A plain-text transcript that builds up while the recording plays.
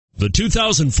The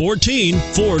 2014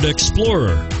 Ford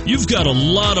Explorer. You've got a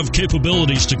lot of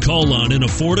capabilities to call on in a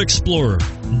Ford Explorer.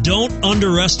 Don't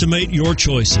underestimate your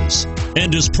choices,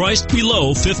 and is priced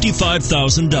below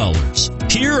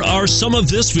 $55,000. Here are some of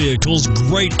this vehicle's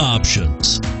great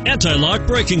options: anti-lock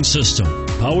braking system,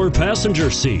 power passenger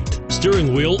seat,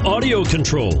 steering wheel audio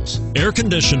controls, air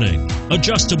conditioning,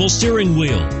 adjustable steering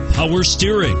wheel, power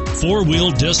steering,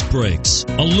 4-wheel disc brakes,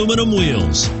 aluminum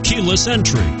wheels, keyless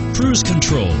entry, cruise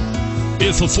control.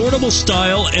 If affordable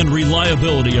style and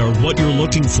reliability are what you're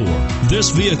looking for, this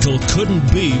vehicle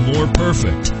couldn't be more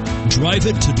perfect. Drive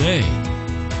it today.